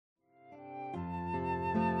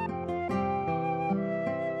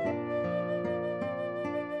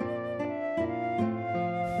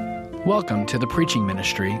Welcome to the preaching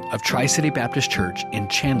ministry of Tri-City Baptist Church in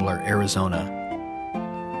Chandler, Arizona.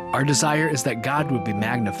 Our desire is that God would be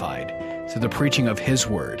magnified through the preaching of His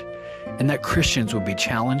Word, and that Christians would be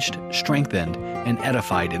challenged, strengthened, and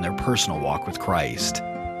edified in their personal walk with Christ.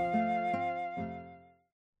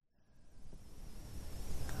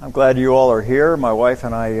 I'm glad you all are here. My wife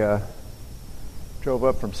and I drove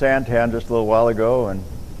up from Santan just a little while ago, and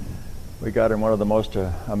we got in one of the most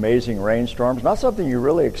amazing rainstorms. Not something you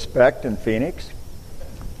really expect in Phoenix.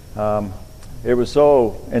 It was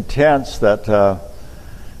so intense that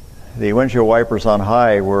the windshield wipers on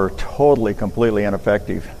high were completely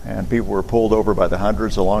ineffective, and people were pulled over by the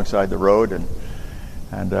hundreds alongside the road,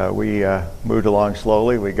 and we moved along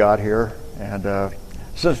slowly. We got here, and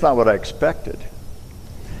it's just not what I expected.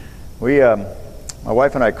 My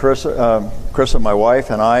wife and I, Krista, my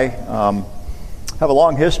wife and I, have a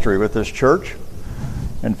long history with this church.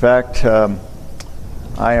 In fact, I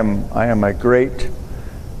am a great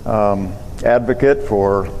advocate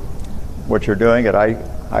for what you're doing at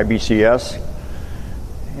IBCS.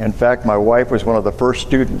 In fact, my wife was one of the first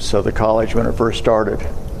students of the college when it first started,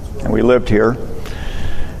 and we lived here.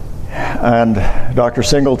 And Dr.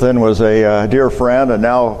 Singleton was a dear friend, and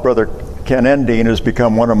now Brother Ken Endine has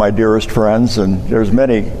become one of my dearest friends, and there's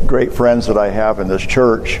many great friends that I have in this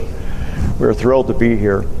church. We're thrilled to be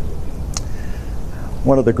here.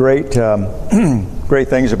 One of the great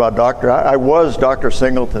things about I was Dr.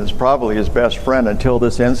 Singleton's probably his best friend until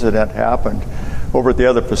this incident happened over at the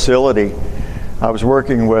other facility. I was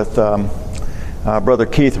working with Brother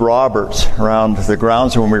Keith Roberts around the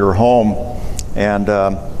grounds when we were home, and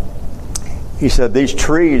he said these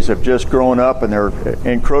trees have just grown up and they're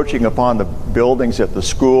encroaching upon the buildings at the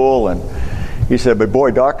school. And he said, but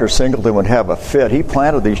boy, Dr. Singleton would have a fit. He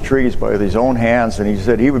planted these trees by his own hands, and he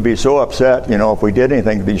said he would be so upset, if we did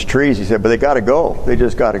anything to these trees. He said, but they got to go. They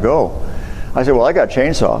just got to go. I said, well, I got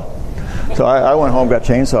chainsaw. So I went home, got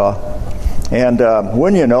chainsaw. And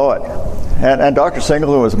wouldn't you know it? And Dr.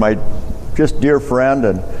 Singleton was my just dear friend,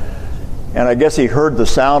 and I guess he heard the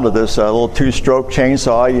sound of this little two-stroke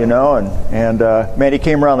chainsaw, and man, he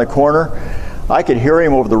came around the corner. I could hear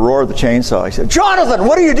him over the roar of the chainsaw. He said, Jonathan,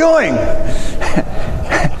 what are you doing?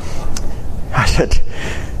 I said,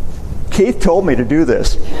 Keith told me to do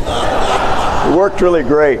this. It worked really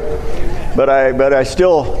great. But I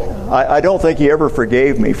still, I don't think he ever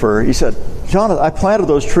forgave me he said, Jonathan, I planted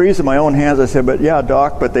those trees in my own hands. I said, but yeah,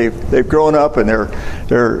 Doc, but they've grown up and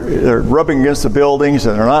they're rubbing against the buildings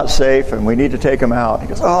and they're not safe and we need to take them out. He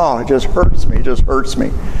goes, oh, it just hurts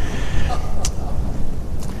me.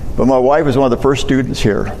 But my wife was one of the first students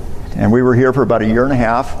here, and we were here for about a year and a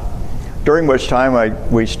half, during which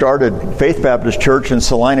time we started Faith Baptist Church in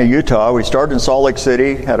Salina, Utah. We started in Salt Lake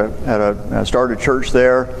City, started a church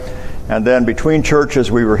there, and then between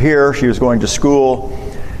churches we were here. She was going to school,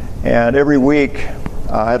 and every week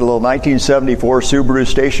I had a little 1974 Subaru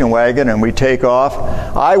station wagon, and we'd take off.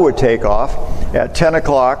 I would take off at 10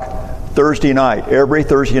 o'clock Thursday night, every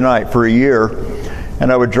Thursday night for a year.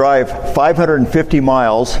 And I would drive 550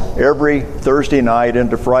 miles every Thursday night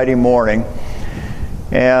into Friday morning,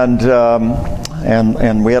 and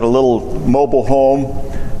we had a little mobile home,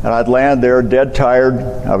 and I'd land there dead tired.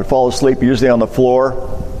 I would fall asleep usually on the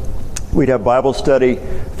floor. We'd have Bible study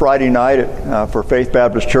Friday night for Faith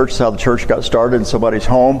Baptist Church. That's how the church got started, in somebody's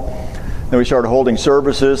home. Then we started holding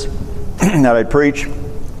services, and I'd preach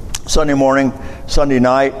Sunday morning, Sunday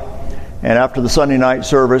night. And after the Sunday night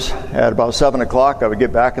service, at about 7 o'clock, I would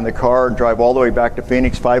get back in the car and drive all the way back to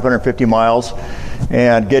Phoenix, 550 miles,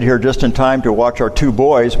 and get here just in time to watch our two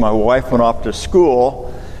boys. My wife went off to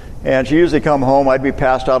school, and she usually come home. I'd be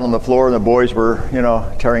passed out on the floor, and the boys were,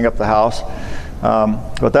 tearing up the house.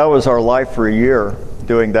 But that was our life for a year,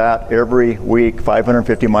 doing that every week,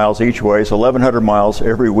 550 miles each way, so 1,100 miles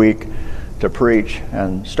every week to preach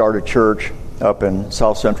and start a church up in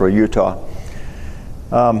south central Utah.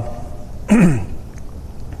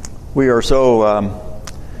 We are so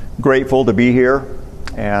grateful to be here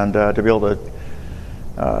and to be able to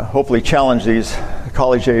hopefully challenge these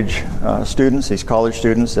college-age students, these college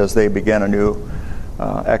students, as they begin a new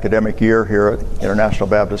academic year here at International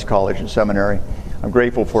Baptist College and Seminary. I'm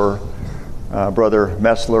grateful for Brother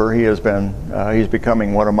Messler. He's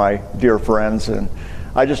becoming one of my dear friends, and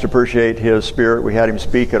I just appreciate his spirit. We had him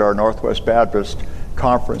speak at our Northwest Baptist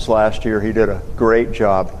conference last year. He did a great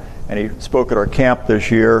job. And he spoke at our camp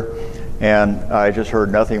this year, and I just heard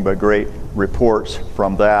nothing but great reports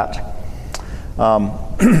from that.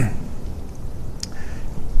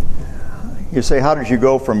 You say, how did you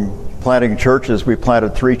go from planting churches? We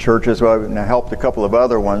planted 3 churches, and I helped a couple of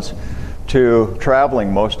other ones, to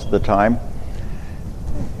traveling most of the time.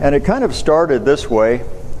 And it kind of started this way.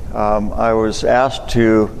 I was asked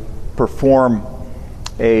to perform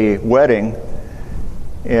a wedding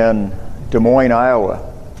in Des Moines,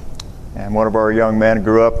 Iowa. And one of our young men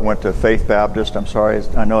grew up and went to Faith Baptist. I'm sorry,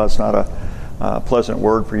 I know that's not a pleasant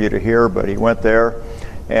word for you to hear, but he went there.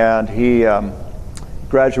 And he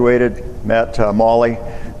graduated, met Molly.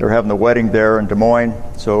 They were having the wedding there in Des Moines.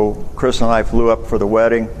 So Chris and I flew up for the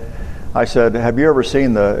wedding. I said, have you ever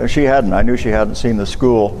seen she hadn't. I knew she hadn't seen the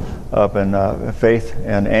school up in Faith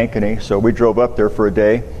and Ankeny. So we drove up there for a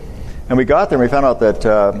day. And we got there and we found out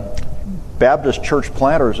that Baptist Church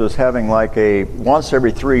Planters was having like a once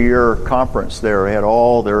every 3-year conference there. They had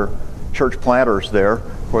all their church planters there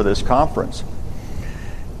for this conference.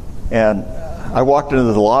 And I walked into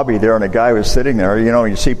the lobby there, and a guy was sitting there. You know,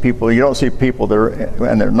 you don't see people there,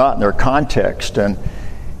 and they're not in their context. And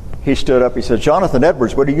he stood up. He said, "Jonathan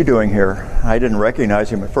Edwards, what are you doing here?" I didn't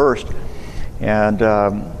recognize him at first. And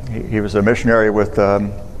he was a missionary with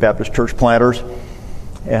Baptist Church Planters.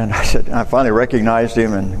 And I finally recognized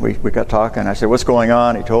him, and we got talking. I said, "What's going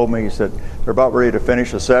on?" He told me. He said, "They're about ready to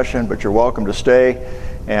finish the session, but you're welcome to stay.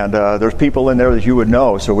 And there's people in there that you would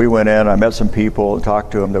know." So we went in. I met some people and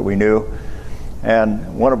talked to them that we knew.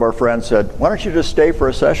 And one of our friends said, "Why don't you just stay for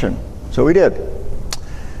a session?" So we did.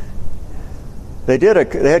 They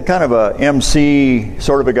had kind of a MC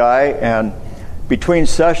sort of a guy, and between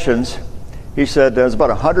sessions, he said there's about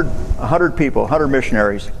 100 people, 100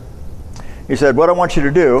 missionaries. He said, "What I want you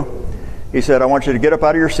to do," he said, "I want you to get up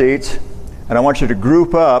out of your seats, and I want you to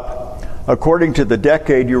group up according to the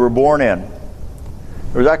decade you were born in."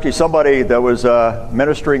 There was actually somebody that was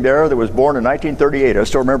ministering there that was born in 1938. I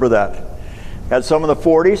still remember that. Had some in the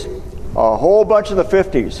 40s, a whole bunch in the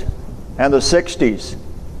 50s, and the 60s.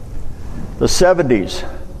 The 70s,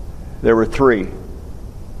 there were 3.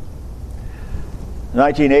 The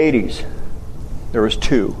 1980s, there was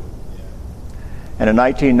 2. And in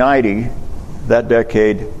 1990, that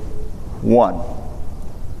decade, 1.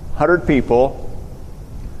 100 people.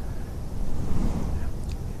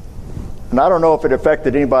 And I don't know if it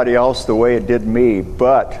affected anybody else the way it did me,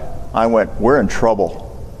 but I went, we're in trouble.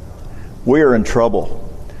 We are in trouble.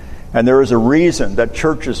 And there is a reason that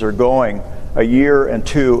churches are going a year and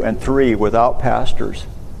 2 and 3 without pastors.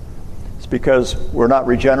 It's because we're not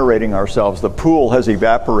regenerating ourselves. The pool has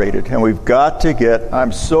evaporated, and we've got to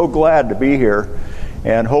I'm so glad to be here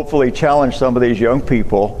and hopefully challenge some of these young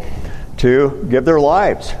people to give their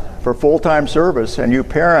lives for full-time service. And you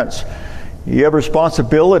parents, you have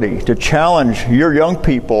responsibility to challenge your young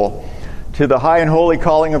people to the high and holy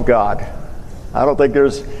calling of God. I don't think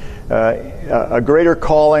there's a greater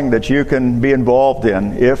calling that you can be involved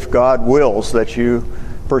in if God wills that you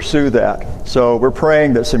pursue that. So we're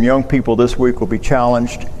praying that some young people this week will be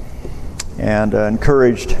challenged and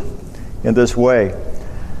encouraged in this way.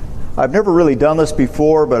 I've never really done this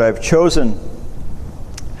before, but I've chosen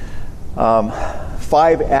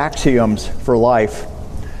 5 axioms for life.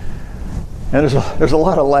 And there's a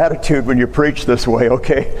lot of latitude when you preach this way,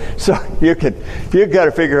 okay? So you've got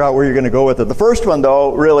to figure out where you're going to go with it. The first one,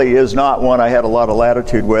 though, really is not one I had a lot of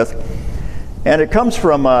latitude with. And it comes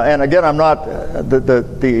from, and again, I'm not,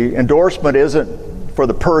 the endorsement isn't for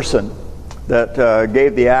the person that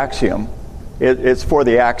gave the axiom. It's for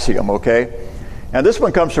the axiom, okay? And this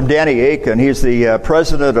one comes from Danny Akin. He's the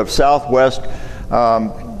president of Southwest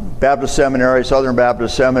Baptist Seminary, Southern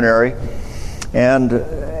Baptist Seminary. And,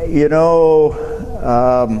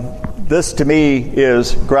 this to me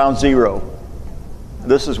is ground zero.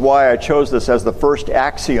 This is why I chose this as the first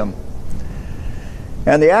axiom.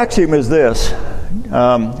 And the axiom is this.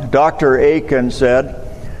 Dr. Akin said,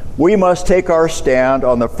 "We must take our stand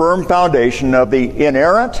on the firm foundation of the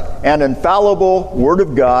inerrant and infallible Word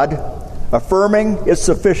of God, affirming its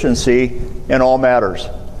sufficiency in all matters."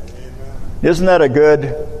 Isn't that a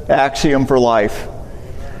good axiom for life?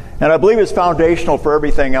 And I believe it's foundational for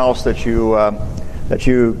everything else that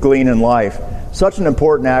you glean in life. Such an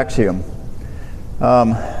important axiom.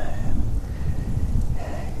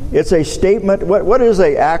 It's a statement. What is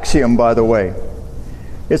an axiom, by the way?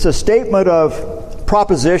 It's a statement of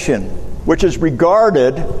proposition, which is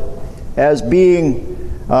regarded as being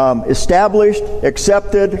established,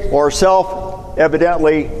 accepted, or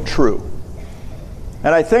self-evidently true.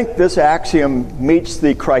 And I think this axiom meets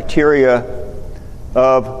the criteria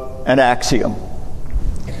of an axiom.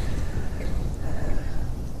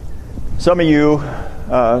 Some of you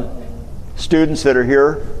students that are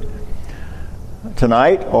here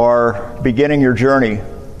tonight are beginning your journey.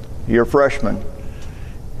 You're freshmen.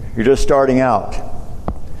 You're just starting out.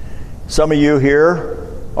 Some of you here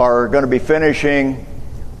are going to be finishing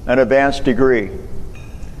an advanced degree.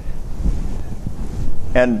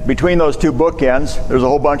 And between those two bookends, there's a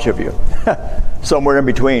whole bunch of you. Somewhere in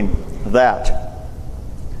between that.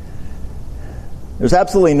 There's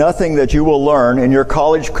absolutely nothing that you will learn in your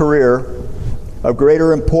college career of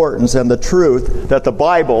greater importance than the truth that the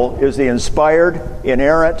Bible is the inspired,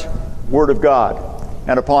 inerrant Word of God.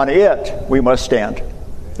 And upon it, we must stand.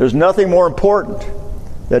 There's nothing more important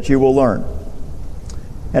that you will learn.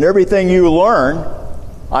 And everything you learn,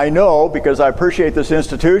 I know, because I appreciate this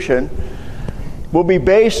institution, will be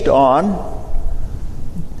based on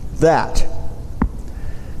that.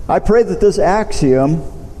 I pray that this axiom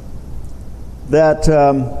that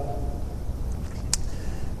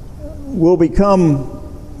will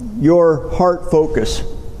become your heart focus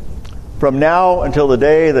from now until the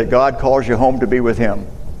day that God calls you home to be with Him.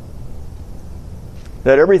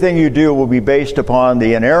 That everything you do will be based upon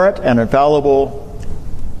the inerrant and infallible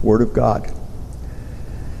Word of God.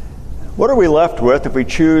 What are we left with if we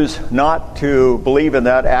choose not to believe in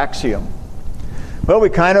that axiom? Well, we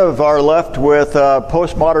kind of are left with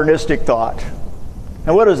postmodernistic thought.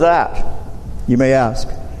 And what is that, you may ask?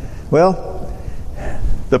 Well,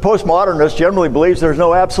 the postmodernist generally believes there's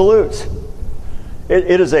no absolutes.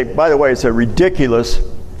 It is by the way, it's a ridiculous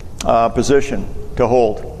position to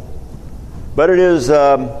hold. But it is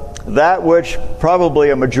that which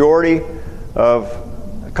probably a majority of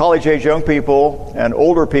college-age young people and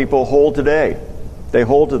older people hold today. They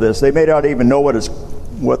hold to this. They may not even know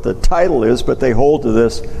what the title is, but they hold to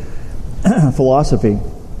this philosophy.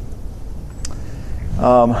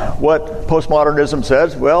 What postmodernism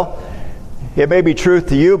says, well, it may be truth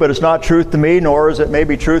to you, but it's not truth to me, nor is it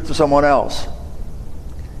maybe truth to someone else.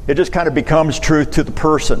 It just kind of becomes truth to the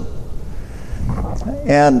person.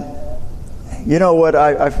 And you know what?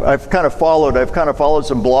 I've kind of followed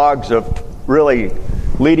some blogs of really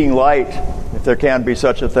leading light, if there can be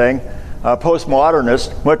such a thing,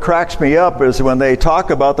 postmodernists. What cracks me up is when they talk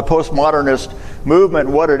about the postmodernist movement,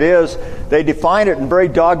 what it is, they define it in very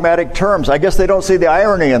dogmatic terms. I guess they don't see the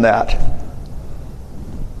irony in that.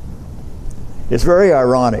 It's very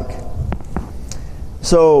ironic.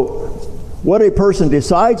 So, what a person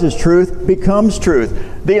decides is truth becomes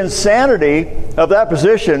truth. The insanity of that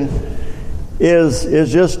position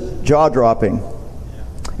is just jaw-dropping.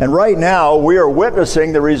 And right now, we are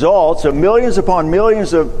witnessing the results of millions upon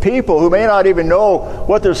millions of people who may not even know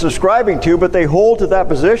what they're subscribing to, but they hold to that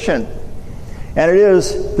position. And it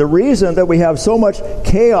is the reason that we have so much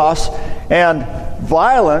chaos and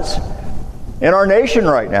violence in our nation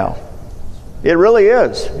right now. It really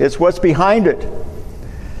is. It's what's behind it.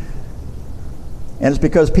 And it's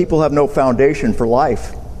because people have no foundation for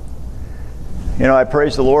life. You know, I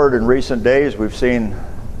praise the Lord, in recent days we've seen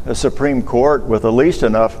a Supreme Court with at least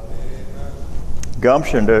enough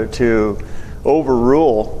gumption to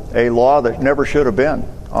overrule a law that never should have been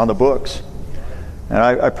on the books. And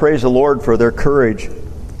I praise the Lord for their courage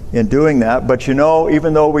in doing that. But you know,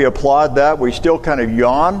 even though we applaud that, we still kind of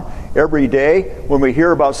yawn every day when we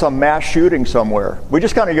hear about some mass shooting somewhere. We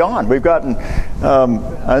just kind of yawn. We've gotten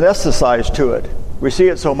anesthetized to it. We see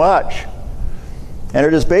it so much. And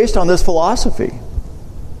it is based on this philosophy.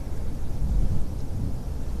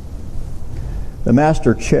 The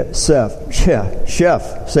master chef,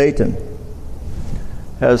 Satan,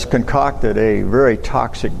 has concocted a very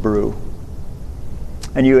toxic brew.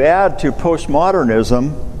 And you add to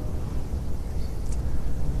postmodernism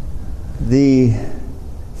the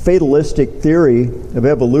fatalistic theory of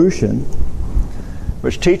evolution,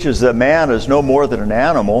 which teaches that man is no more than an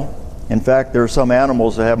animal. In fact, there are some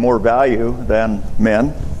animals that have more value than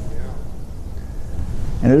men.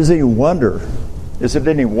 And is it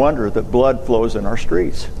any wonder that blood flows in our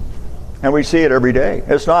streets? And we see it every day.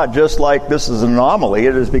 It's not just like this is an anomaly.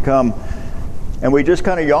 It has become, and we just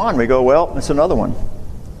kind of yawn. We go, well, it's another one.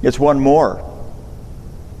 It's one more.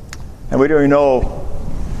 And we don't even know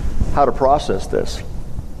how to process this.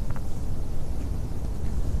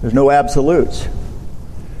 There's no absolutes.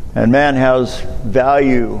 And man has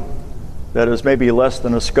value that is maybe less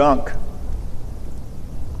than a skunk.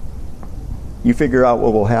 You figure out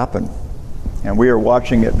what will happen. And we are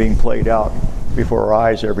watching it being played out before our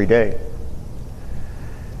eyes every day.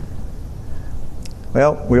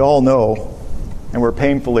 Well, we all know, and we're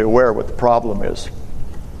painfully aware what the problem is.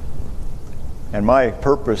 And my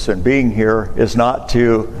purpose in being here is not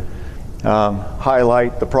to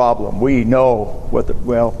highlight the problem. We know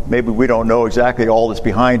maybe we don't know exactly all that's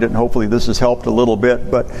behind it, and hopefully this has helped a little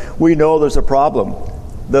bit, but we know there's a problem.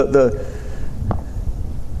 The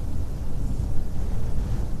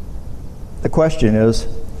question is,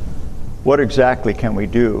 what exactly can we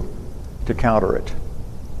do to counter it?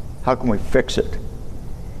 How can we fix it?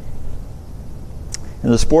 In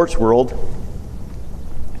the sports world,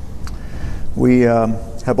 We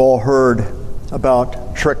have all heard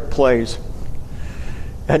about trick plays.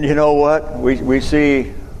 And you know what? We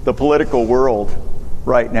see the political world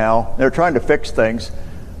right now. They're trying to fix things,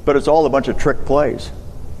 but it's all a bunch of trick plays.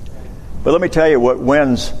 But let me tell you what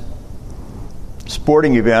wins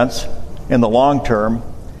sporting events in the long term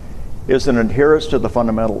is an adherence to the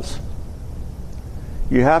fundamentals.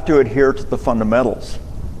 You have to adhere to the fundamentals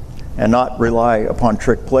and not rely upon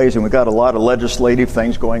trick plays. And we've got a lot of legislative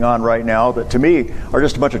things going on right now that to me are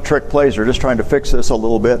just a bunch of trick plays. They're just trying to fix this a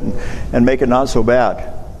little bit and make it not so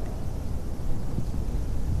bad.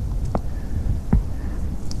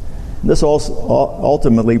 This also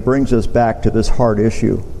ultimately brings us back to this hard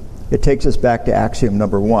issue. It takes us back to axiom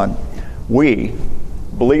number 1. We,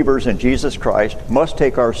 believers in Jesus Christ, must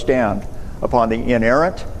take our stand upon the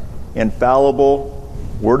inerrant, infallible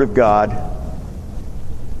Word of God,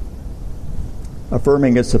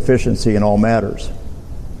 affirming its sufficiency in all matters.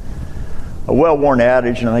 A well-worn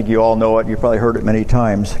adage, and I think you all know it, you've probably heard it many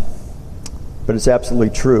times, but it's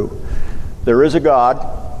absolutely true. There is a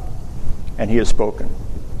God, and He has spoken.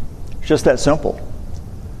 It's just that simple.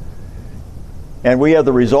 And we have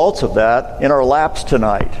the results of that in our laps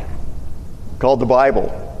tonight, called the Bible,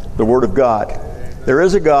 the Word of God. There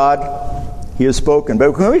is a God, He has spoken.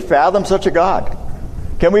 But can we fathom such a God?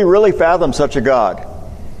 Can we really fathom such a God?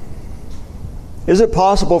 Is it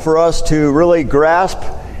possible for us to really grasp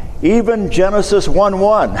even Genesis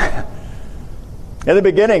 1:1? In the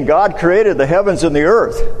beginning, God created the heavens and the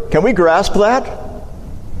earth. Can we grasp that?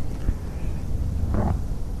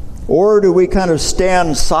 Or do we kind of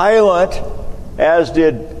stand silent, as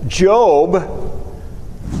did Job,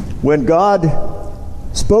 when God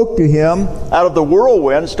spoke to him out of the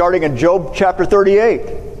whirlwind, starting in Job chapter 38?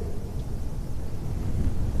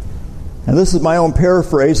 And this is my own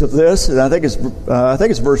paraphrase of this, and I think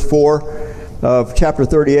it's verse 4 of chapter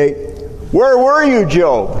 38. Where were you,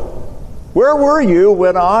 Job? Where were you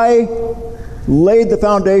when I laid the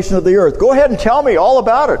foundation of the earth? Go ahead and tell me all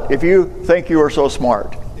about it if you think you are so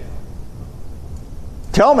smart.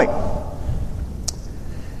 Tell me.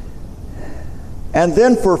 And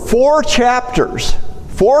then for 4 chapters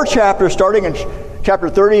starting in chapter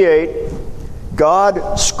 38,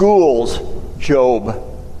 God schools Job.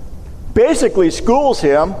 Basically schools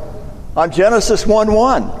him on Genesis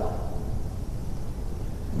 1:1.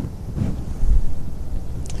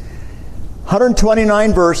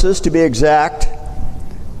 129 verses to be exact.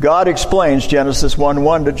 God explains Genesis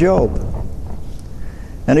 1:1 to Job.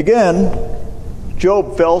 And again,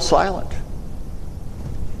 Job fell silent.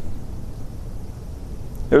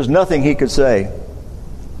 There's nothing he could say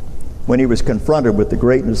when he was confronted with the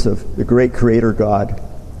greatness of the great Creator God.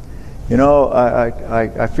 You know,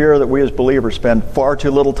 I fear that we as believers spend far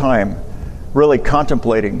too little time really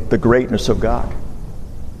contemplating the greatness of God.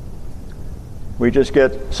 We just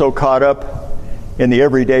get so caught up in the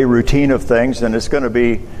everyday routine of things, and it's going to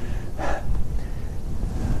be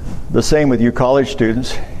the same with you college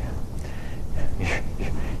students.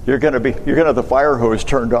 You're going to have the fire hose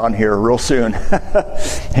turned on here real soon,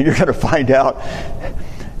 and you're going to find out.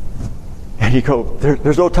 And you go,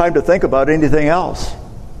 there's no time to think about anything else.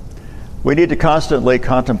 We need to constantly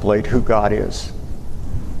contemplate who God is.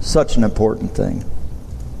 Such an important thing,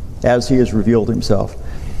 as He has revealed Himself.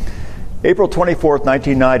 April 24th,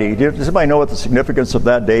 1990. Does anybody know what the significance of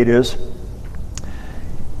that date is?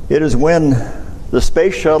 It is when the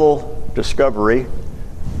Space Shuttle Discovery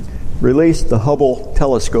released the Hubble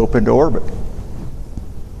telescope into orbit.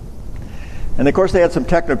 And of course they had some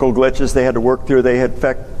technical glitches they had to work through.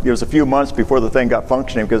 It was a few months before the thing got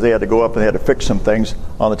functioning because they had to go up and they had to fix some things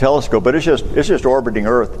on the telescope. But it's just orbiting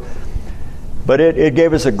Earth. But it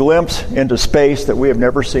gave us a glimpse into space that we have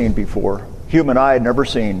never seen before. Human eye had never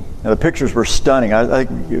seen. And the pictures were stunning. I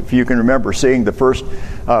think if you can remember seeing the first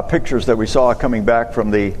pictures that we saw coming back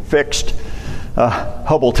from the fixed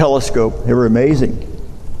Hubble telescope, they were amazing.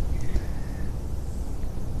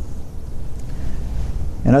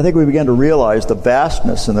 And I think we began to realize the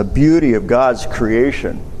vastness and the beauty of God's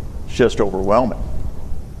creation. It's just overwhelming.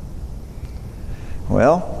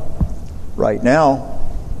 Well, right now,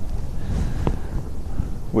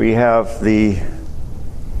 we have a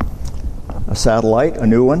satellite, a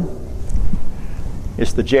new one.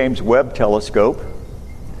 It's the James Webb Telescope.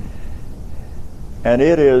 And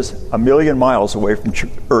it is 1 million miles away from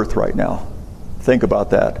Earth right now. Think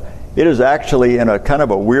about that. It is actually in a kind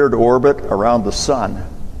of a weird orbit around the sun,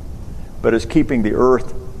 but is keeping the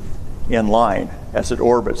Earth in line as it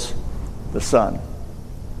orbits the sun.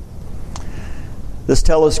 This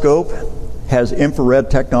telescope has infrared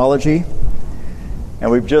technology, and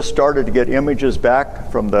we've just started to get images back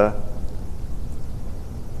from the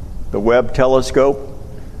the Webb telescope.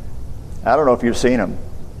 I don't know if you've seen them,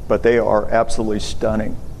 but they are absolutely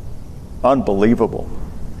stunning. Unbelievable.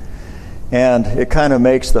 And it kind of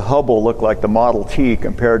makes the Hubble look like the Model T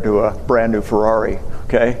compared to a brand new Ferrari,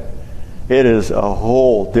 okay? It is a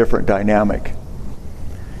whole different dynamic.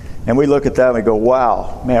 And we look at that and we go,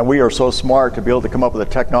 wow, man, we are so smart to be able to come up with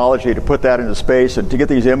the technology to put that into space and to get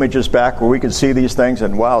these images back where we can see these things,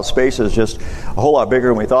 and wow, space is just a whole lot bigger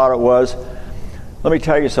than we thought it was. Let me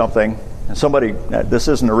tell you something. And somebody, this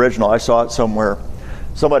isn't original, I saw it somewhere.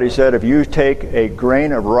 Somebody said if you take a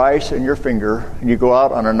grain of rice in your finger and you go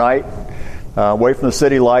out on a night away from the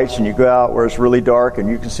city lights and you go out where it's really dark and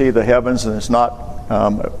you can see the heavens and it's not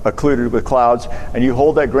occluded with clouds, and you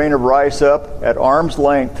hold that grain of rice up at arm's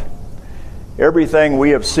length, everything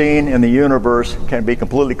we have seen in the universe can be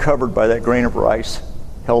completely covered by that grain of rice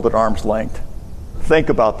held at arm's length. Think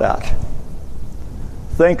about that.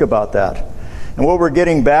 Think about that. And what we're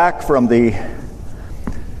getting back from the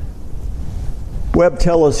Webb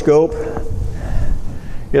telescope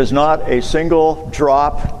is not a single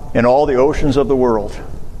drop in all the oceans of the world.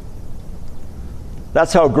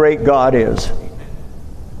 That's how great God is.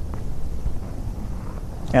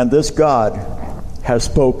 And this God has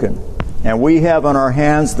spoken. And we have on our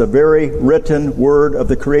hands the very written word of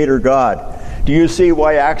the Creator God. Do you see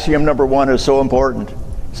why axiom number 1 is so important?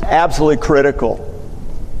 It's absolutely critical.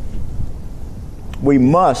 We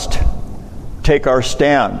must take our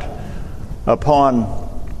stand upon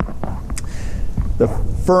the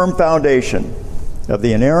firm foundation of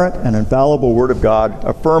the inerrant and infallible Word of God,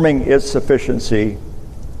 affirming its sufficiency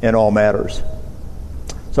in all matters.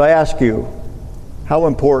 So I ask you, how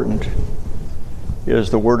important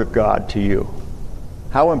is the Word of God to you?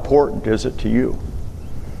 How important is it to you?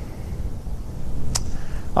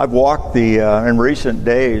 I've walked in recent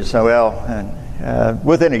days,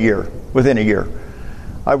 within a year,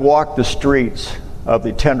 I've walked the streets of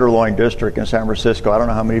the Tenderloin District in San Francisco. I don't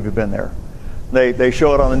know how many of you have been there. They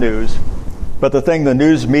show it on the news. But the thing the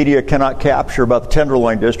news media cannot capture about the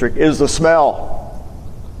Tenderloin District is the smell.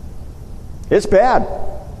 It's bad.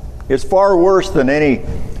 It's far worse than any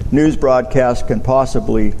news broadcast can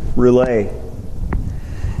possibly relay.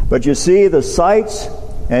 But you see the sights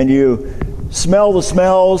and you smell the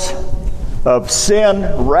smells of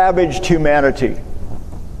sin ravaged humanity.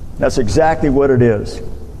 That's exactly what it is.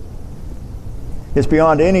 It's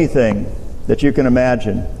beyond anything that you can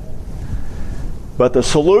imagine. But the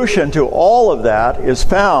solution to all of that is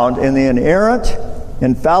found in the inerrant,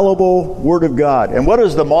 infallible Word of God. And what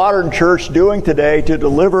is the modern church doing today to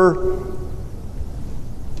deliver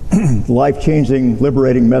the life-changing,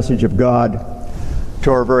 liberating message of God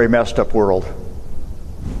to our very messed up world?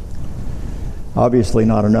 Obviously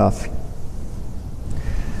not enough.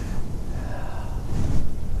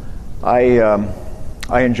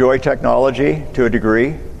 I enjoy technology to a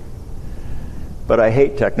degree, but I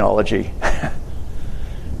hate technology.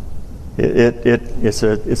 It's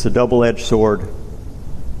a double-edged sword.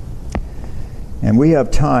 And we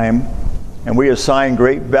have time, and we assign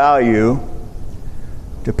great value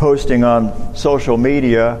to posting on social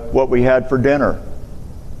media what we had for dinner.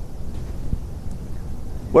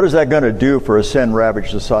 What is that going to do for a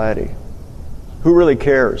sin-ravaged society? Who really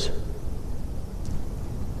cares?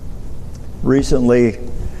 Recently,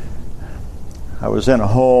 I was in a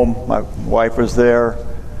home. My wife was there.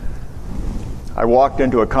 I walked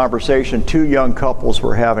into a conversation two young couples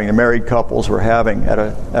were having, the married couples were having at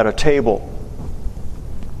a table.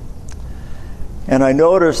 And I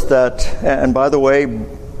noticed that, and by the way,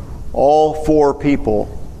 all four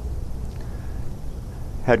people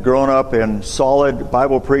had grown up in solid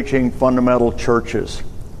Bible-preaching fundamental churches.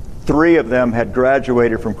 3 of them had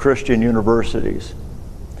graduated from Christian universities.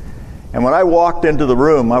 And when I walked into the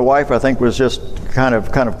room, my wife, I think, was just kind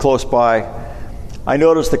of close by. I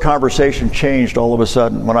noticed the conversation changed all of a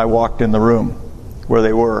sudden when I walked in the room where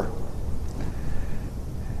they were.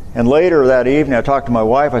 And later that evening, I talked to my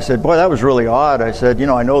wife. I said, boy, that was really odd. I said,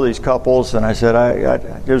 I know these couples. And I said,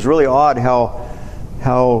 it was really odd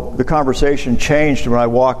how the conversation changed when I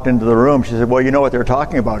walked into the room. She said, well, you know what they're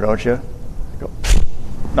talking about, don't you? I go,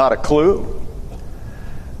 not a clue.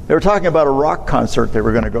 They were talking about a rock concert they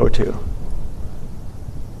were going to go to.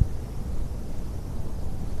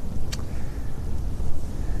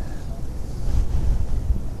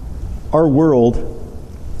 Our world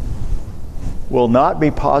will not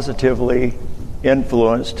be positively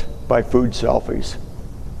influenced by food selfies,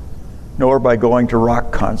 nor by going to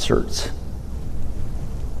rock concerts.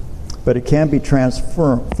 But it can be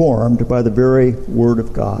transformed by the very Word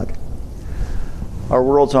of God. Our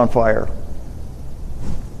world's on fire.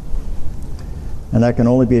 And that can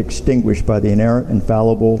only be extinguished by the inerrant,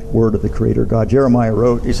 infallible word of the Creator God. Jeremiah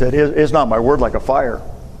wrote, he said, "Is not my word like a fire?"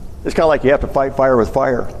 It's kind of like you have to fight fire with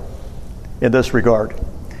fire in this regard.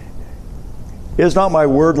 "Is not my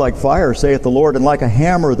word like fire, saith the Lord, and like a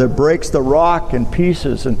hammer that breaks the rock in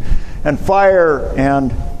pieces?" And fire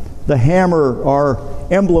and the hammer are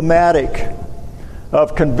emblematic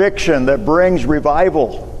of conviction that brings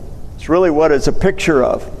revival. It's really what it's a picture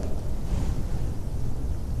of.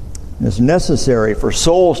 It's necessary for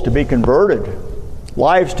souls to be converted,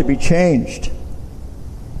 lives to be changed.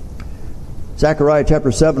 Zechariah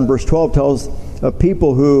chapter 7 verse 12 tells of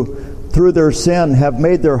people who through their sin have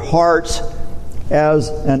made their hearts as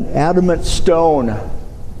an adamant stone.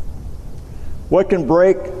 What can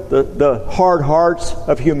break the hard hearts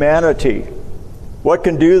of humanity? What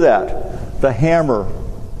can do that? The hammer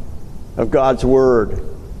of God's Word.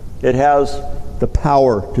 It has the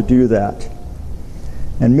power to do that.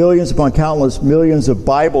 And millions upon countless millions of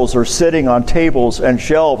Bibles are sitting on tables and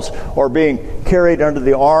shelves or being carried under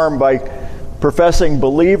the arm by professing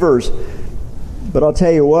believers. But I'll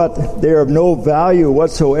tell you what, they are of no value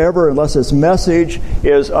whatsoever unless this message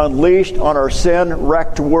is unleashed on our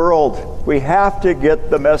sin-wrecked world. We have to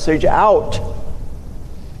get the message out.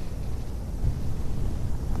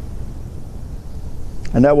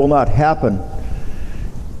 And that will not happen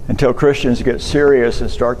until Christians get serious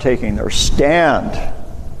and start taking their stand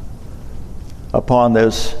upon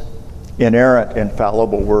this inerrant,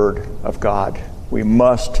 infallible Word of God. We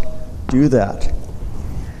must do that.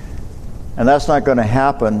 And that's not going to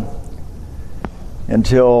happen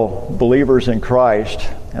until believers in Christ,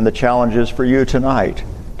 and the challenge is for you tonight,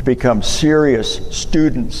 to become serious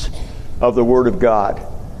students of the Word of God.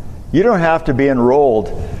 You don't have to be enrolled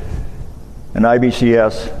in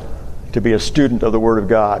IBCS to be a student of the Word of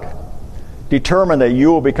God. Determine that you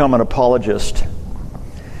will become an apologist.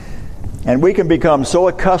 And we can become so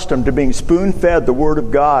accustomed to being spoon-fed the Word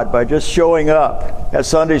of God by just showing up at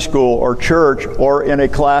Sunday school or church or in a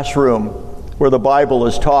classroom where the Bible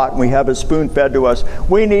is taught and we have it spoon-fed to us.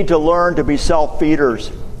 We need to learn to be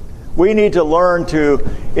self-feeders. We need to learn to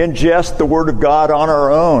ingest the Word of God on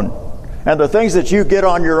our own. And the things that you get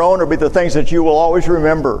on your own will be the things that you will always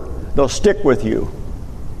remember. They'll stick with you.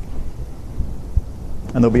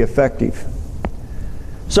 And they'll be effective.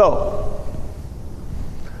 So,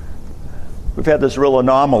 we've had this real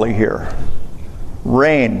anomaly here.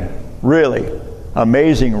 Rain, really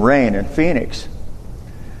amazing rain in Phoenix.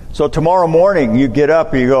 So tomorrow morning you get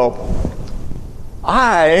up and you go,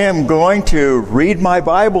 I am going to read my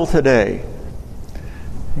Bible today.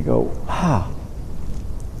 You go,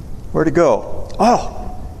 where'd it go?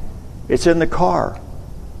 Oh, it's in the car.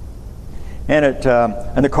 And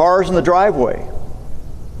the car's in the driveway.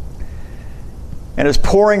 And it's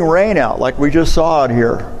pouring rain out like we just saw it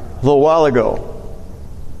here a little while ago.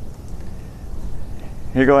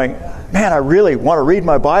 You're going, man, I really want to read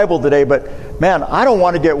my Bible today, but man, I don't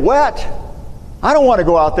want to get wet. I don't want to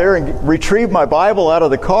go out there and retrieve my Bible out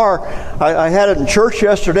of the car. I had it in church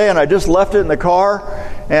yesterday and I just left it in the car.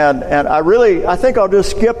 And I think I'll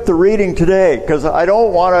just skip the reading today because I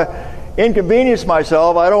don't want to inconvenience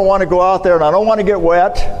myself. I don't want to go out there and I don't want to get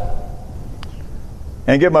wet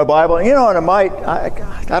and get my Bible. And I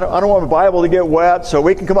don't want my Bible to get wet, so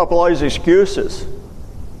we can come up with all these excuses.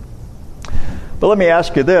 But let me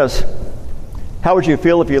ask you this. How would you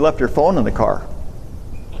feel if you left your phone in the car?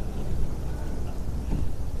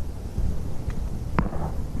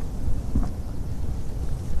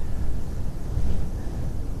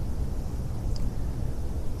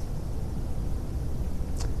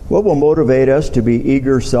 What will motivate us to be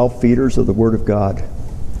eager self-feeders of the Word of God?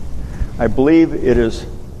 I believe it is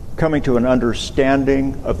coming to an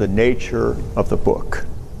understanding of the nature of the book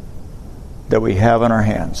that we have in our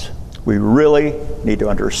hands. We really need to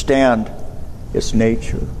understand its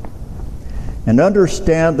nature. And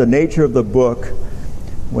understand the nature of the book,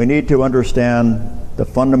 we need to understand the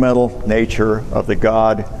fundamental nature of the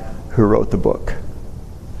God who wrote the book.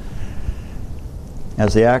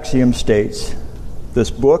 As the axiom states, this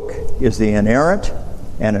book is the inerrant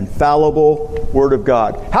and infallible Word of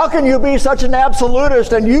God. How can you be such an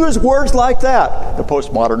absolutist and use words like that? The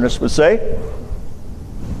postmodernists would say.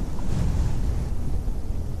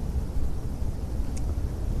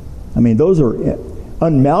 I mean, those are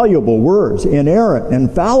unmalleable words, inerrant,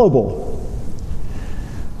 infallible.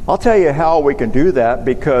 I'll tell you how we can do that,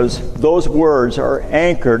 because those words are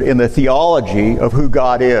anchored in the theology of who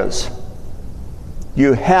God is.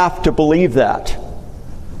 You have to believe that.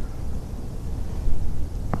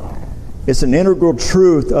 It's an integral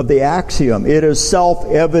truth of the axiom. It is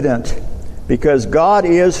self-evident Because God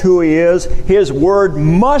is who He is, His Word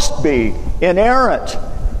must be inerrant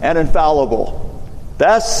and infallible.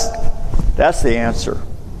 That's the answer.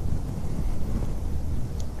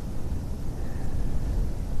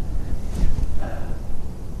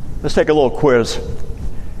 Let's take a little quiz.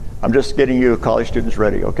 I'm just getting you college students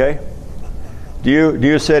ready, okay? Do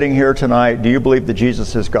you sitting here tonight, do you believe that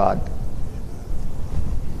Jesus is God?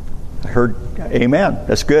 I heard amen.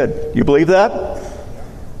 That's good. You believe that?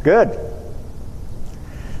 Good.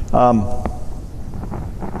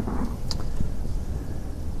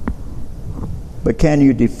 But can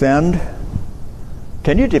you defend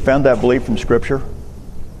that belief from Scripture?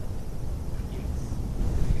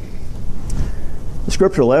 The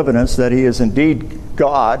scriptural evidence that He is indeed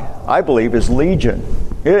God, I believe, is legion.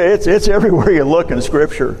 It's everywhere you look in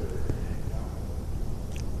Scripture.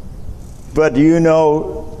 But do you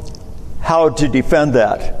know how to defend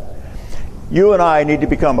that? You and I need to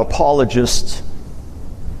become apologists.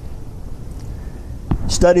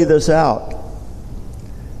 Study this out.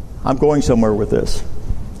 I'm going somewhere with this.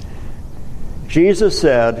 Jesus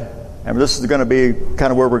said, and this is going to be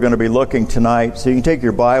kind of where we're going to be looking tonight, so you can take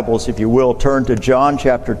your Bibles, if you will, turn to John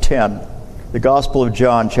chapter 10, the Gospel of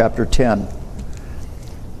John chapter 10.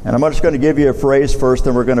 And I'm just going to give you a phrase first,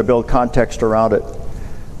 then we're going to build context around it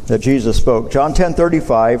that Jesus spoke. John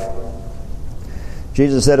 10:35,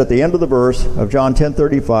 Jesus said at the end of the verse of John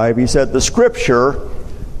 10:35, He said, the Scripture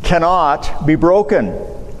cannot be broken.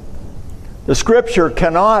 The Scripture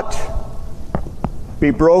cannot be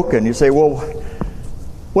broken. You say, well,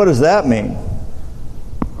 what does that mean?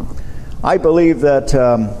 I believe that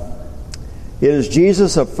it is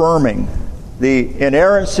Jesus affirming the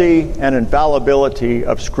inerrancy and infallibility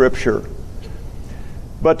of Scripture.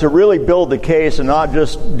 But to really build the case and not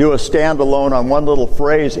just do a standalone on one little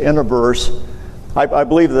phrase in a verse, I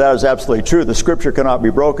believe that is absolutely true. The Scripture cannot be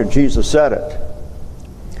broken. Jesus said it.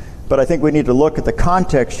 But I think we need to look at the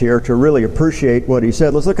context here to really appreciate what He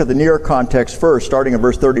said. Let's look at the near context first, starting in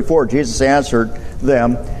verse 34. Jesus answered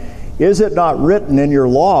them, is it not written in your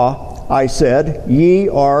law, I said, ye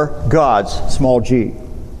are gods, small g.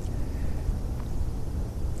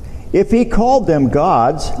 If He called them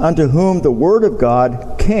gods, unto whom the word of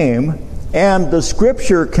God came, and the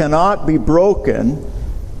Scripture cannot be broken,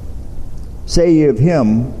 say ye of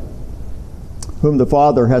Him whom the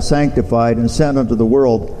Father has sanctified and sent unto the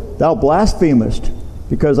world, thou blasphemest,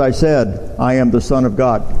 because I said, I am the Son of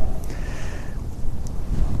God.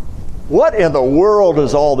 What in the world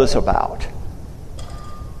is all this about?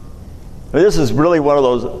 This is really one of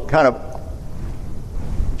those kind of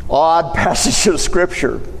odd passages of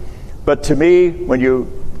Scripture. But to me, when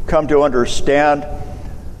you come to understand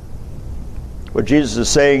what Jesus is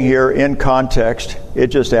saying here in context, it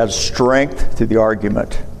just adds strength to the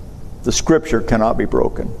argument. The Scripture cannot be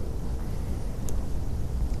broken.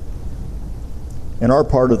 In our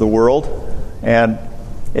part of the world, and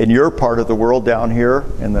in your part of the world down here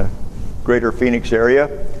in the greater Phoenix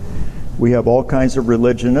area, we have all kinds of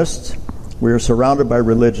religionists. We are surrounded by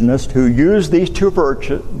religionists who use these two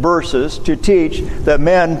verses to teach that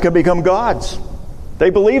men can become gods.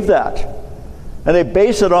 They believe that. And they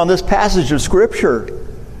base it on this passage of Scripture.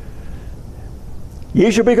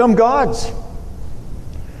 Ye shall become gods.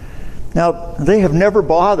 Now, they have never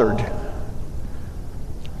bothered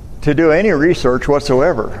to do any research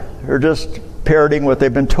whatsoever. They're just parroting what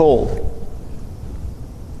they've been told.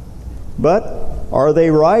 But are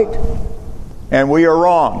they right? And we are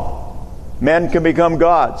wrong. Men can become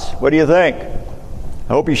gods. What do you think?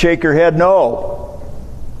 I hope you shake your head no.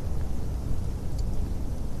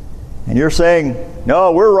 And you're saying,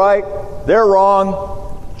 no, we're right, they're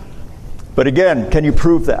wrong. But again, can you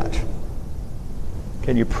prove that?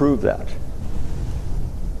 Can you prove that?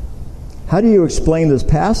 How do you explain this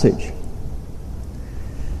passage?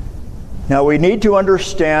 Now, we need to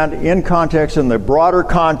understand in context, in the broader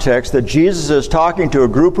context, that Jesus is talking to a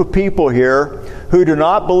group of people here who do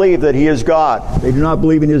not believe that He is God. They do not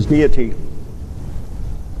believe in His deity.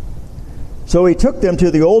 So He took them to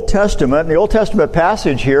the Old Testament, and the Old Testament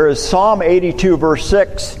passage here is Psalm 82, verse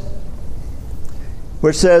 6,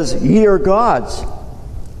 which says, ye are gods.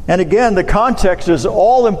 And again, the context is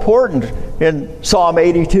all important in Psalm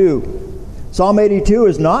 82. Psalm 82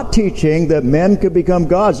 is not teaching that men could become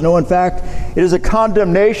gods. No, in fact, it is a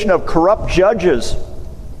condemnation of corrupt judges.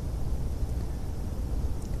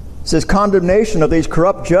 It says condemnation of these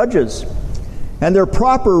corrupt judges. And their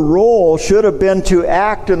proper role should have been to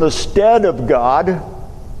act in the stead of God.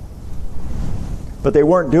 But they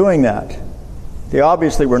weren't doing that. They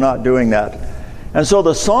obviously were not doing that. And so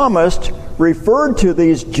the psalmist referred to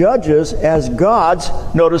these judges as gods,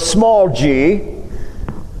 notice small g,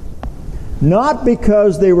 not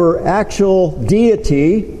because they were actual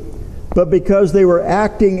deity, but because they were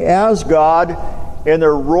acting as God in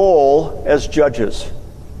their role as judges.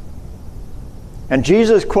 And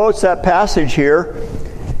Jesus quotes that passage here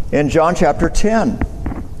in John chapter 10.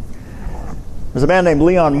 There's a man named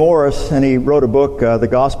Leon Morris, and he wrote a book, The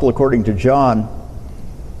Gospel According to John.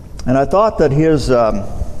 And I thought that his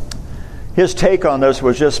take on this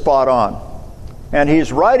was just spot on. And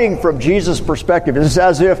he's writing from Jesus' perspective. It's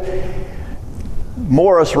as if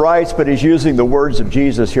Morris writes, but he's using the words of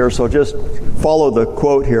Jesus here, so just follow the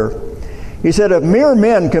quote here. He said, if mere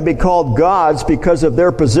men can be called gods because of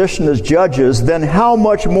their position as judges, then how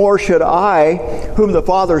much more should I, whom the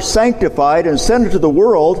Father sanctified and sent into the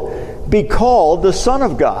world, be called the Son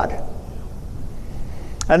of God?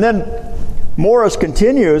 And then Morris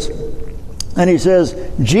continues, and he says,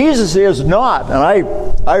 Jesus is not,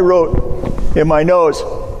 and I wrote in my notes,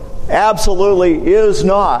 absolutely is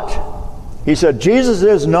not. He said, Jesus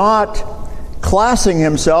is not classing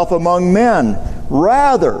himself among men.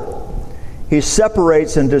 Rather, he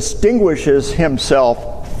separates and distinguishes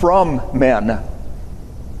himself from men.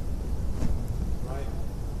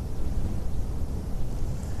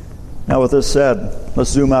 Now, with this said, let's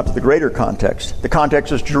zoom out to the greater context. The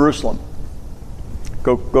context is Jerusalem.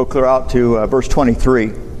 Go clear out to verse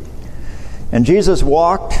 23. And Jesus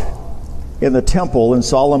walked in the temple in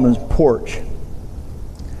Solomon's porch.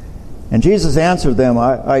 And Jesus answered them,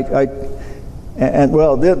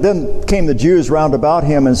 then came the Jews round about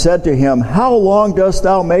him and said to him, how long dost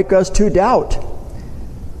thou make us to doubt?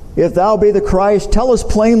 If thou be the Christ, tell us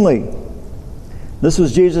plainly. This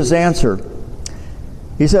was Jesus' answer.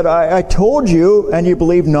 He said, I told you, and you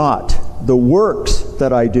believe not. The works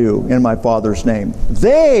that I do in my Father's name,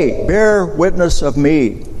 they bear witness of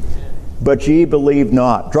me, but ye believe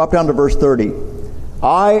not. Drop down to verse 30.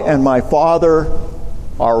 I and my Father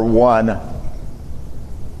are one.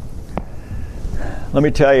 Let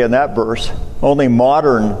me tell you, in that verse, only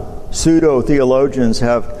modern pseudo-theologians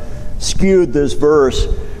have skewed this verse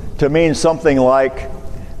to mean something like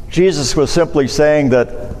Jesus was simply saying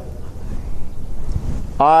that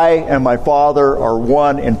I and my Father are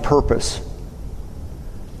one in purpose.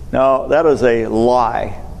 Now, that is a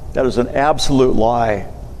lie. That is an absolute lie.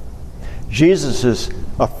 Jesus is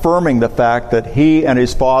affirming the fact that he and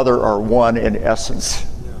his Father are one in essence.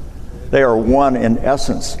 They are one in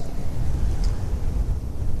essence.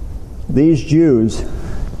 These Jews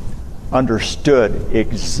understood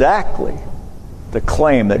exactly the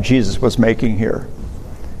claim that Jesus was making here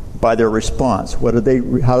by their response. How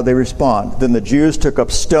did they respond? Then the Jews took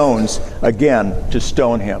up stones again to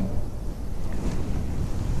stone him.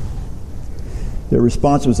 Their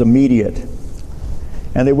response was immediate.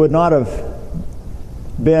 And they would not have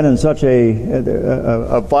been in such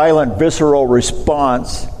a violent, visceral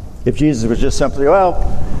response if Jesus was just simply, well,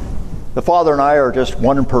 the Father and I are just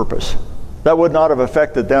one in purpose. That would not have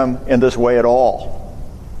affected them in this way at all.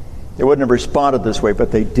 They wouldn't have responded this way,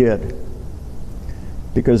 but they did.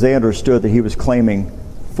 Because they understood that he was claiming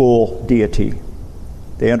full deity.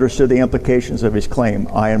 They understood the implications of his claim,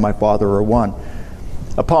 I and my Father are one.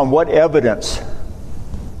 Upon what evidence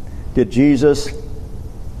did Jesus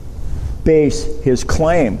base his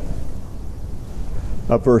claim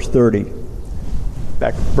of verse 30?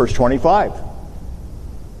 Back to verse 25.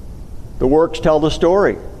 The works tell the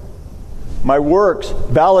story. My works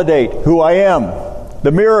validate who I am.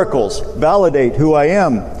 The miracles validate who I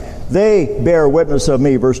am. They bear witness of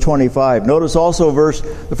me, verse 25. Notice also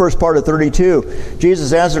the first part of 32.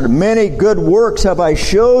 Jesus answered, many good works have I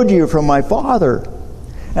showed you from my Father.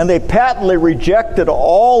 And they patently rejected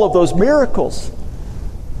all of those miracles.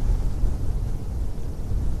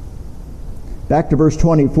 Back to verse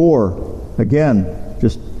 24. Again,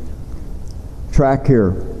 just track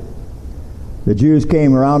here. The Jews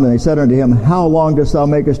came around and they said unto him, how long dost thou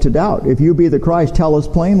make us to doubt? If you be the Christ, tell us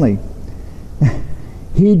plainly.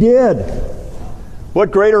 He did.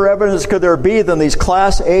 What greater evidence could there be than these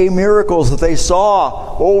Class A miracles that they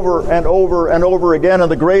saw over and over and over again,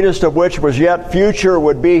 and the greatest of which was yet future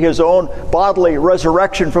would be his own bodily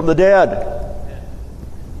resurrection from the dead.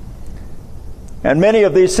 And many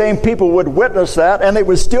of these same people would witness that, and they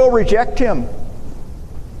would still reject him.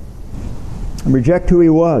 And reject who he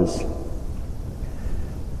was.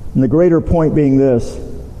 And the greater point being this,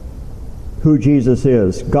 who Jesus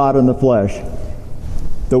is, God in the flesh.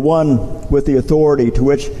 The one with the authority to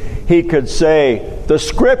which he could say, the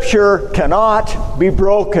Scripture cannot be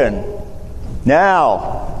broken.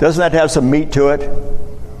 Now, doesn't that have some meat to it?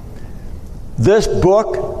 This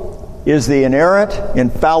book is the inerrant,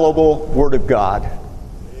 infallible Word of God.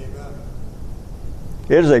 Amen.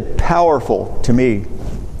 It is a powerful, to me,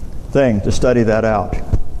 thing to study that out.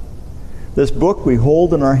 This book we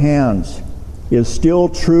hold in our hands is still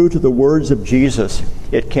true to the words of Jesus.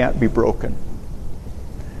 It can't be broken.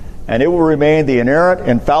 And it will remain the inerrant,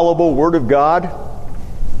 infallible Word of God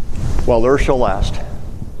while earth shall last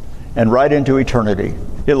and right into eternity.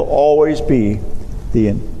 It'll always be the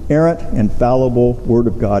inerrant, infallible Word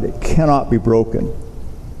of God. It cannot be broken.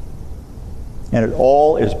 And it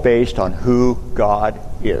all is based on who God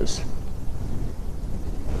is.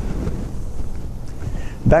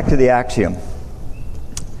 Back to the axiom.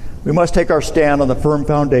 We must take our stand on the firm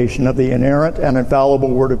foundation of the inerrant and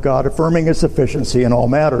infallible Word of God, affirming its sufficiency in all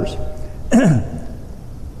matters.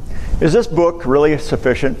 Is this book really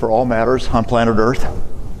sufficient for all matters on planet Earth?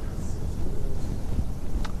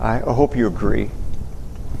 I hope you agree.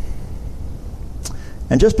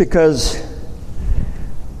 And just because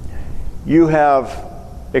you have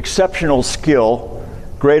exceptional skill,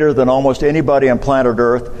 greater than almost anybody on planet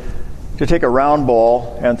Earth, to take a round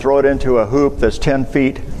ball and throw it into a hoop that's 10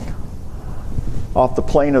 feet off the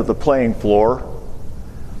plane of the playing floor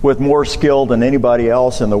with more skill than anybody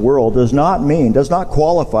else in the world does not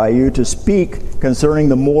qualify you to speak concerning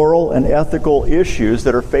the moral and ethical issues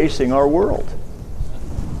that are facing our world.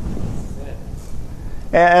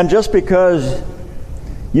 And just because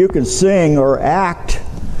you can sing or act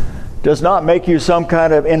does not make you some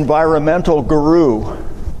kind of environmental guru.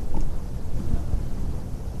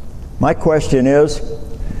 My question is,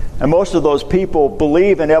 and most of those people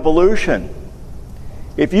believe in evolution.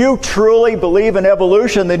 If you truly believe in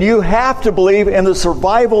evolution, then you have to believe in the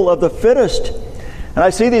survival of the fittest. And I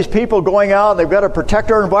see these people going out and they've got to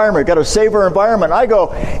protect our environment, got to save our environment. I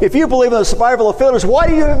go, if you believe in the survival of the fittest, why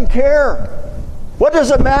do you even care? What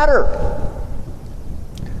does it matter?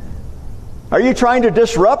 Are you trying to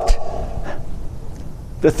disrupt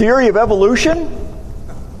the theory of evolution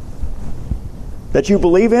that you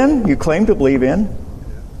believe in, you claim to believe in?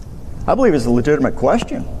 I believe it's a legitimate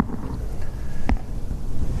question.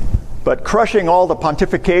 But crushing all the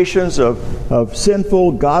pontifications of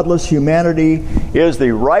sinful, godless humanity is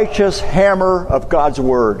the righteous hammer of God's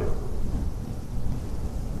Word.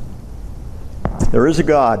 There is a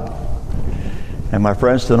God. And my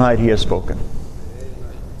friends, tonight He has spoken.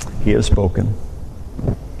 He has spoken.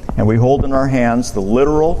 And we hold in our hands the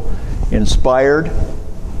literal, inspired,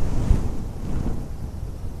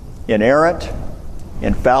 inerrant,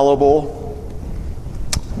 infallible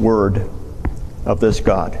Word of this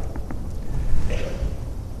God.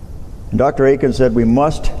 And Dr. Akin said we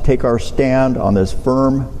must take our stand on this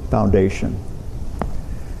firm foundation.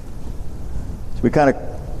 So we kind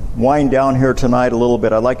of wind down here tonight a little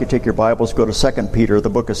bit. I'd like you to take your Bibles, go to 2 Peter, the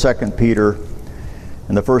book of 2 Peter,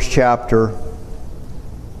 in the first chapter.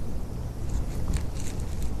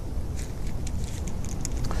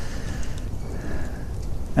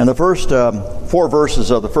 And the first 4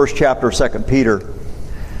 verses of the first chapter of 2 Peter.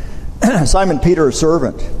 Simon Peter, a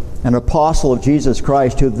servant, an apostle of Jesus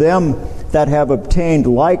Christ, to them that have obtained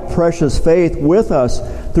like precious faith with us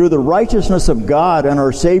through the righteousness of God and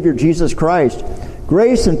our Savior Jesus Christ,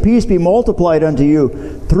 grace and peace be multiplied unto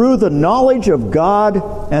you through the knowledge of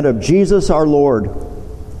God and of Jesus our Lord,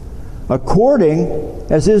 according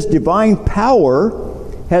as His divine power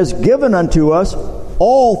has given unto us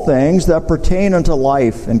all things that pertain unto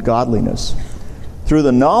life and godliness, through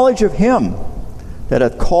the knowledge of Him that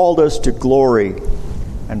hath called us to glory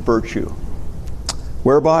and virtue,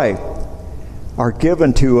 whereby are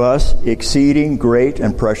given to us exceeding great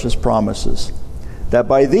and precious promises, that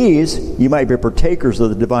by these ye might be partakers of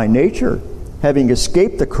the divine nature, having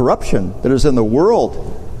escaped the corruption that is in the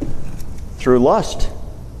world through lust.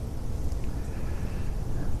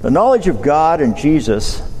 The knowledge of God and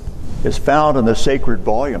Jesus is found in the sacred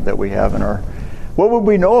volume that we have in our... What would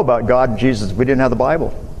we know about God and Jesus if we didn't have the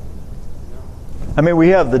Bible? I mean, we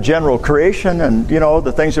have the general creation and,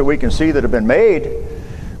 the things that we can see that have been made,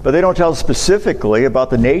 but they don't tell us specifically about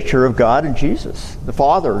the nature of God and Jesus, the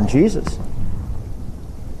Father and Jesus.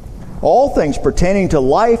 All things pertaining to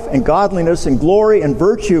life and godliness and glory and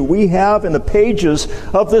virtue we have in the pages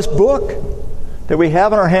of this book that we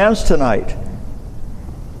have in our hands tonight.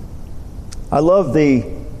 I love the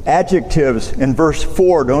adjectives in verse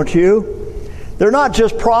 4, don't you? They're not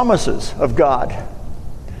just promises of God,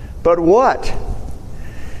 but what?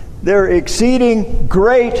 They're exceeding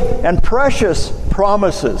great and precious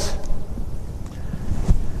promises.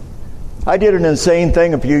 I did an insane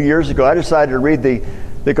thing a few years ago. I decided to read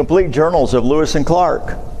the complete journals of Lewis and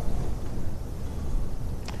Clark.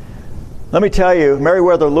 Let me tell you,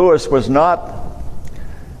 Meriwether Lewis was not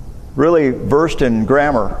really versed in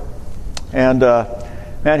grammar. And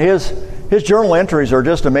his journal entries are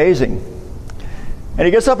just amazing. And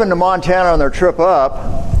he gets up into Montana on their trip up,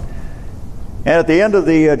 and at the end of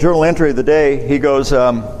the journal entry of the day, he goes,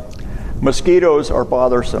 mosquitoes are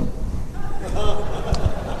bothersome.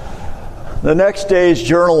 The next day's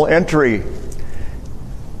journal entry,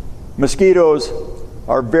 mosquitoes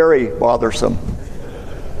are very bothersome.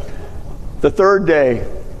 The third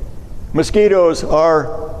day, mosquitoes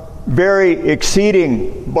are very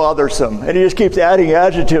exceeding bothersome. And he just keeps adding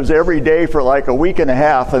adjectives every day for like a week and a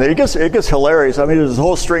half. And it gets hilarious. I mean, there's a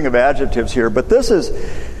whole string of adjectives here. But this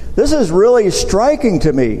is really striking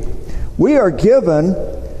to me. We are given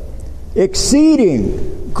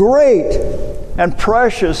exceeding great and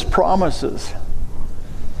precious promises.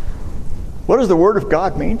 What does the Word of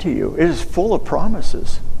God mean to you? It is full of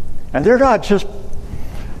promises. And they're not just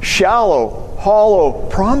shallow, hollow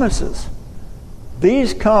promises.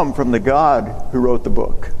 These come from the God who wrote the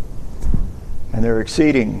book. And they're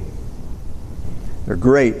exceeding, they're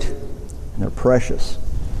great, and they're precious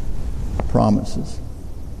promises.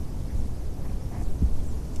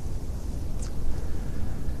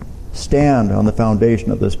 Stand on the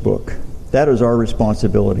foundation of this book. That is our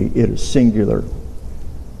responsibility. It is singular.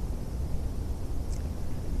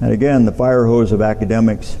 And again, the fire hose of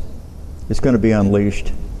academics is going to be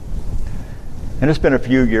unleashed. And it's been a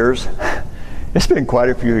few years. It's been quite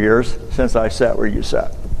a few years since I sat where you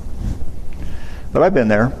sat. But I've been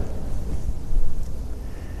there.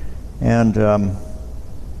 And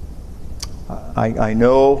I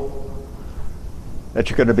know that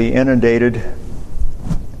you're going to be inundated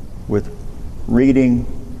with reading,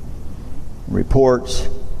 reports,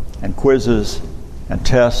 and quizzes, and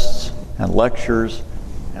tests, and lectures,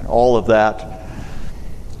 and all of that.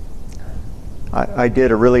 I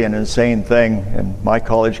did an insane thing in my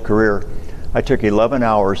college career. I took 11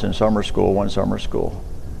 hours in summer school, one summer school.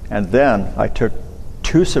 And then I took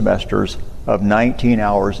 2 semesters of 19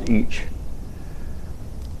 hours each.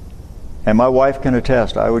 And my wife can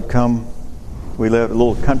attest, I would come, we lived a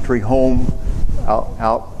little country home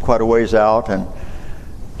out quite a ways out, and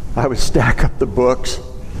I would stack up the books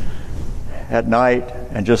at night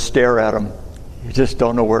and just stare at them. You just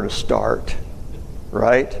don't know where to start,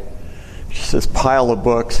 right? Just this pile of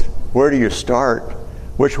books. Where do you start?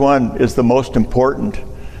 Which one is the most important?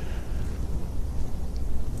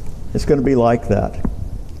 It's going to be like that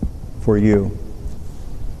for you.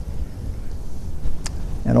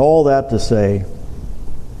 And all that to say,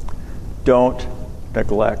 don't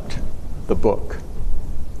neglect the book.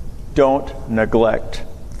 Don't neglect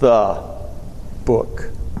the book.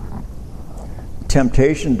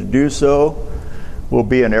 Temptation to do so will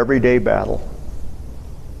be an everyday battle.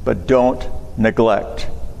 But don't neglect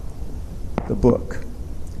the book.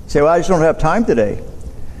 You say, well, I just don't have time today.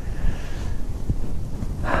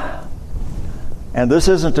 And this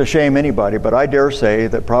isn't to shame anybody, but I dare say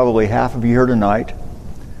that probably half of you here tonight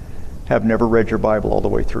have never read your Bible all the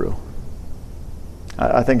way through.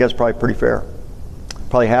 I think that's probably pretty fair.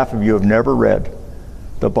 Probably half of you have never read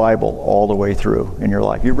the Bible all the way through in your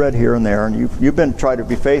life. You read here and there, and you've been trying to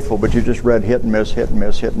be faithful, but you just read hit and miss, hit and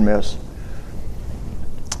miss, hit and miss.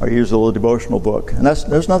 Or you use a little devotional book. And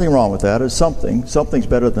there's nothing wrong with that. It's something. Something's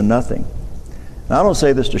better than nothing. And I don't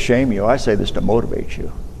say this to shame you. I say this to motivate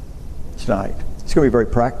you tonight. It's going to be very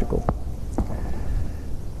practical.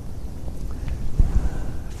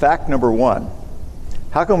 Fact number 1.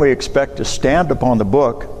 How can we expect to stand upon the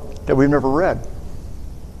book that we've never read?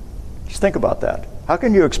 Just think about that. How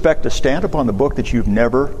can you expect to stand upon the book that you've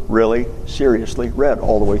never really seriously read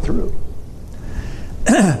all the way through?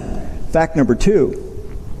 Fact number 2.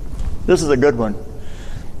 This is a good one.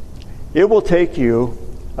 It will take you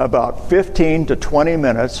about 15 to 20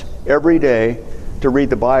 minutes every day to read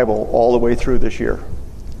the Bible all the way through this year.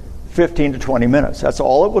 15 to 20 minutes. That's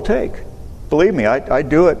all it will take. Believe me, I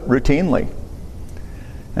do it routinely.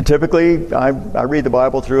 And typically, I read the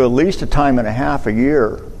Bible through at least a time and a half a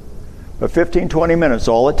year. But 15, 20 minutes,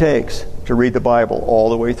 all it takes to read the Bible all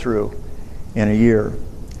the way through in a year.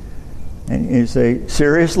 And you say,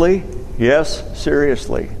 seriously? Yes,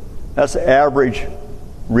 seriously. That's the average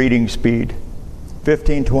reading speed.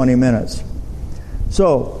 15, 20 minutes.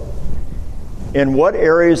 So, in what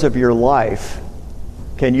areas of your life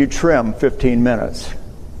can you trim 15 minutes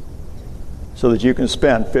so that you can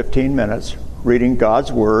spend 15 minutes reading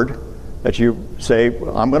God's Word, that you say,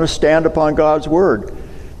 I'm going to stand upon God's Word?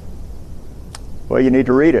 Well, you need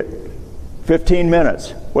to read it. 15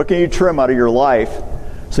 minutes. What can you trim out of your life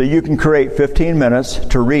so you can create 15 minutes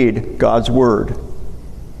to read God's Word?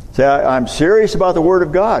 Say, I'm serious about the Word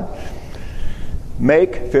of God.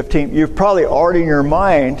 Make 15. You've probably already in your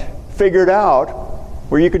mind figured out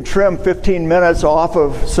where you could trim 15 minutes off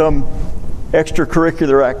of some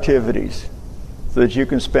extracurricular activities. so that you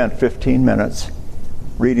can spend 15 minutes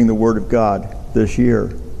reading the Word of God this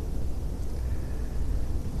year.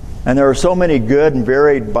 And there are so many good and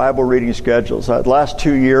varied Bible reading schedules. The last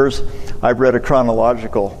 2 years, I've read a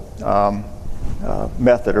chronological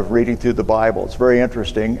method of reading through the Bible. It's very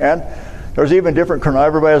interesting. And there's even different,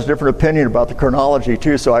 everybody has a different opinion about the chronology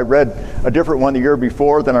too. So I read a different one the year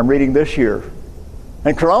before than I'm reading this year.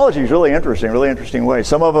 And chronology is really interesting way.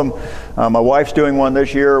 Some of them, my wife's doing one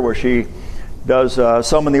this year where she does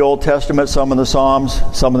some in the Old Testament, some in the Psalms,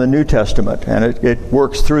 some in the New Testament, and it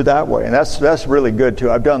works through that way, and that's really good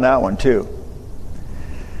too. I've done that one too.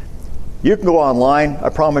 You can go online. I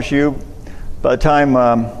promise you. By the time,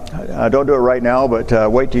 don't do it right now,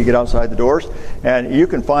 but wait till you get outside the doors, and you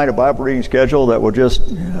can find a Bible reading schedule that will just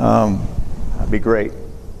be great,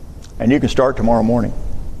 and you can start tomorrow morning.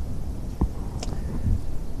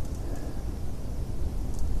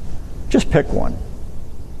 Just pick one.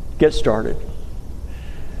 Get started.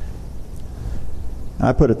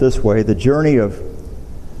 I put it this way, the journey of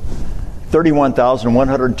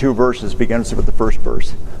 31,102 verses begins with the first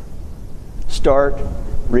verse. Start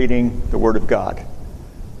reading the Word of God.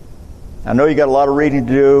 I know you got a lot of reading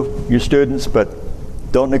to do, you students, but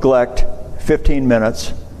don't neglect 15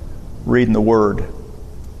 minutes reading the Word.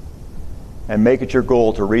 And make it your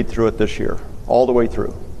goal to read through it this year. All the way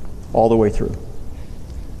through. All the way through.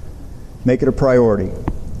 Make it a priority.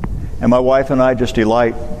 And my wife and I just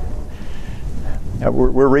delight.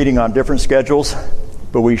 We're reading on different schedules,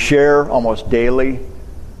 but we share almost daily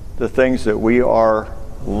the things that we are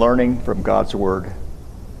learning from God's Word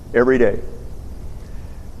every day.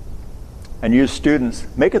 And you students,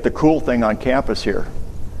 make it the cool thing on campus here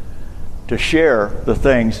to share the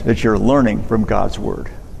things that you're learning from God's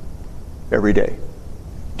Word every day.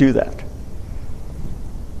 Do that.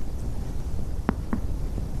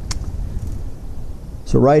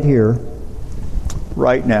 So right here,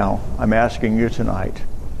 right now, I'm asking you tonight,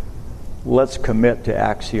 let's commit to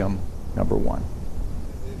axiom number 1.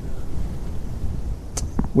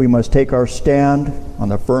 We must take our stand on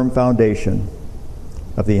the firm foundation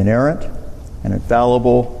of the inerrant and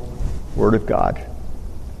infallible Word of God,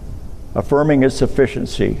 affirming its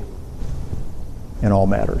sufficiency in all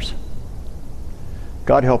matters.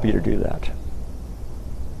 God help you to do that.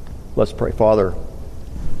 Let's pray. Father,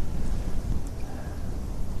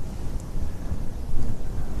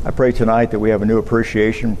 I pray tonight that we have a new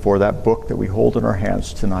appreciation for that book that we hold in our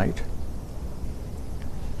hands tonight.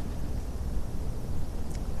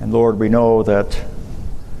 And Lord, we know that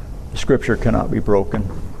the Scripture cannot be broken.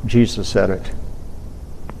 Jesus said it.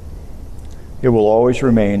 It will always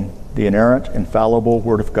remain the inerrant, infallible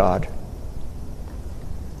Word of God.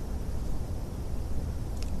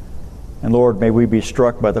 And Lord, may we be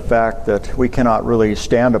struck by the fact that we cannot really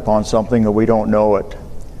stand upon something that we don't know it.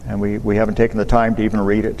 And we haven't taken the time to even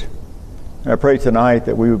read it. And I pray tonight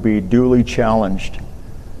that we would be duly challenged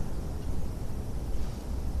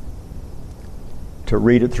to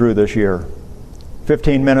read it through this year.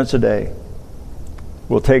 15 minutes a day.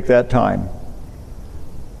 We'll take that time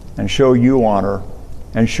and show you honor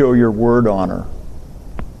and show your Word honor.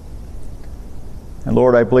 And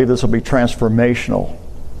Lord, I believe this will be transformational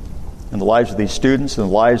in the lives of these students and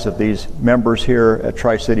the lives of these members here at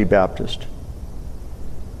Tri-City Baptist.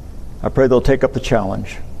 I pray they'll take up the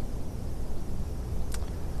challenge.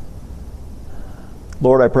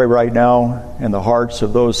 Lord, I pray right now in the hearts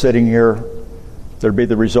of those sitting here, there'd be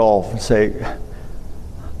the resolve to say,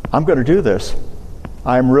 I'm going to do this.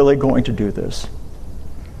 I'm really going to do this.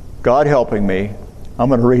 God helping me, I'm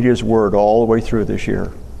going to read His Word all the way through this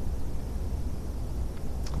year.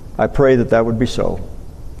 I pray that that would be so.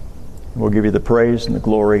 We'll give you the praise and the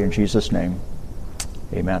glory in Jesus' name.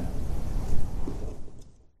 Amen.